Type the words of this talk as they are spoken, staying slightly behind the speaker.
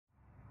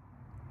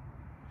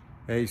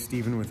Hey,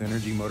 Steven with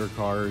Energy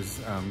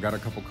Motorcars. Got a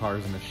couple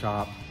cars in the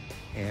shop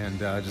and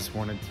just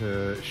wanted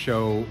to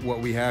show what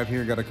we have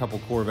here. Got a couple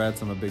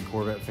Corvettes. I'm a big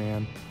Corvette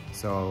fan.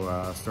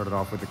 So started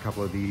off with a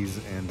couple of these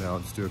and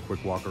I'll just do a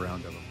quick walk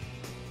around of them.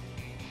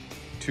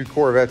 Two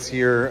Corvettes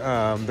here.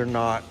 They're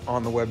not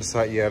on the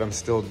website yet. I'm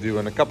still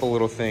doing a couple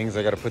little things.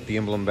 I got to put the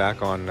emblem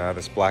back on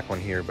this black one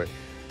here, but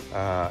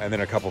and then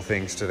a couple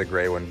things to the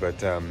gray one.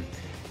 But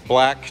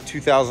black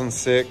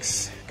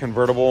 2006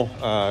 convertible.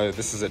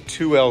 This is a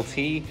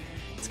 2LT.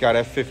 It's got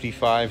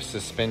F55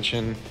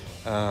 suspension,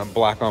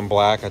 black on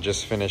black. I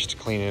just finished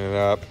cleaning it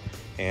up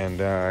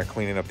and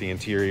cleaning up the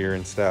interior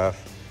and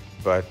stuff.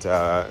 But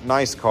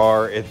nice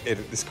car.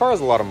 This car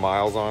has a lot of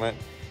miles on it,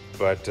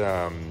 but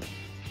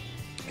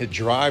it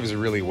drives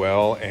really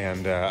well,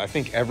 and I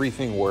think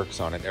everything works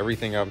on it.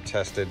 Everything I've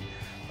tested,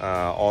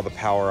 all the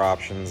power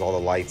options, all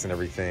the lights and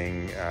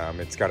everything.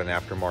 It's got an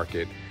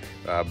aftermarket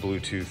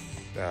Bluetooth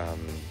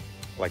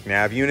like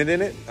nav unit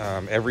in it.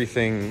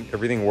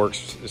 Everything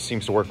works,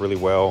 seems to work really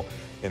well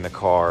in the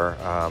car.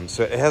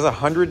 So it has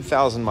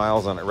 100,000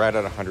 miles on it, right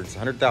at 100. It's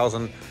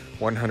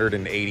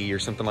 100,180 or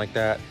something like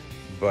that.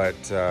 But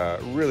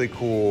really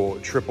cool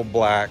triple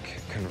black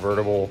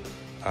convertible.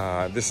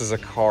 This is a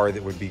car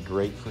that would be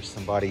great for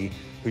somebody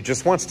who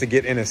just wants to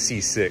get in a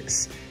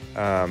C6.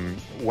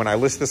 When I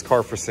list this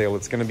car for sale,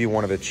 it's going to be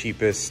one of the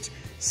cheapest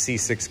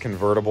C6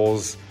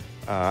 convertibles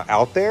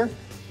out there.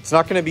 It's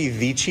not going to be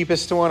the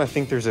cheapest one. I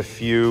think there's a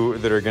few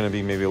that are going to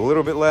be maybe a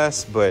little bit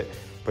less, but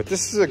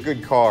this is a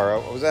good car.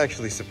 I was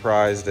actually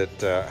surprised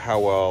at how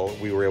well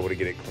we were able to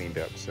get it cleaned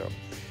up. So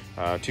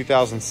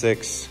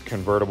 2006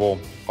 convertible,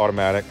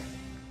 automatic.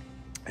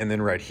 And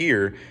then right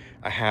here,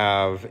 I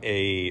have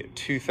a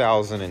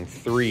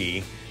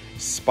 2003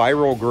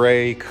 spiral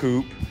gray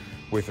coupe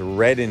with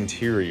red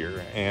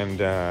interior,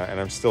 and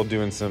I'm still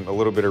doing a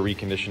little bit of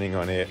reconditioning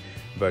on it,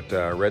 but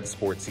red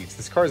sport seats.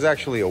 This car is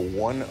actually a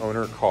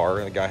one-owner car,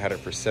 and the guy had it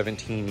for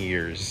 17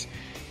 years,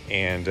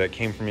 and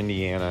came from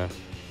Indiana.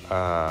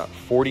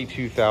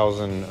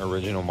 42,000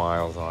 original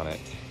miles on it,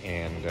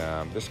 and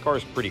this car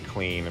is pretty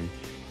clean. I'm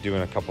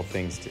doing a couple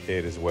things to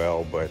it as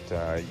well, but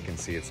you can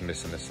see it's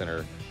missing the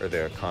center or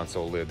the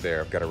console lid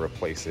there. I've got to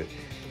replace it,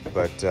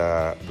 but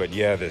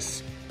yeah,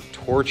 this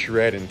torch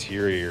red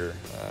interior,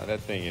 that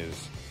thing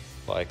is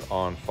like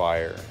on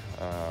fire.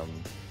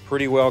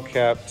 Pretty well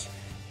kept.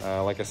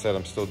 Like I said,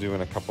 I'm still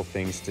doing a couple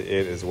things to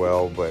it as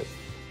well, but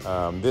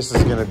this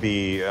is going to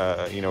be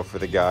you know, for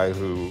the guy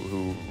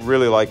who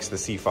really likes the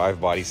C5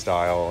 body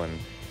style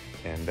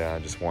and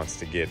just wants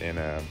to get in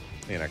a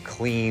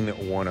clean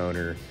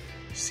one-owner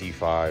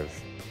C5.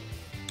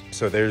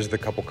 So there's the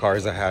couple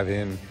cars I have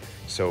in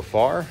so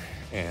far,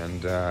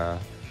 and the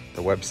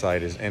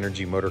website is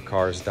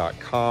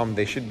energymotorcars.com.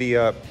 They should be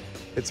up.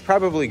 It's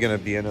probably going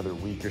to be another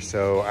week or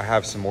so. I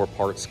have some more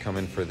parts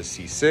coming for the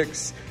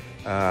C6.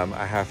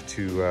 I have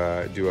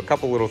to do a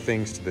couple little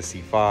things to the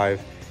C5,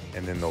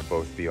 and then they'll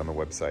both be on the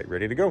website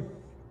ready to go.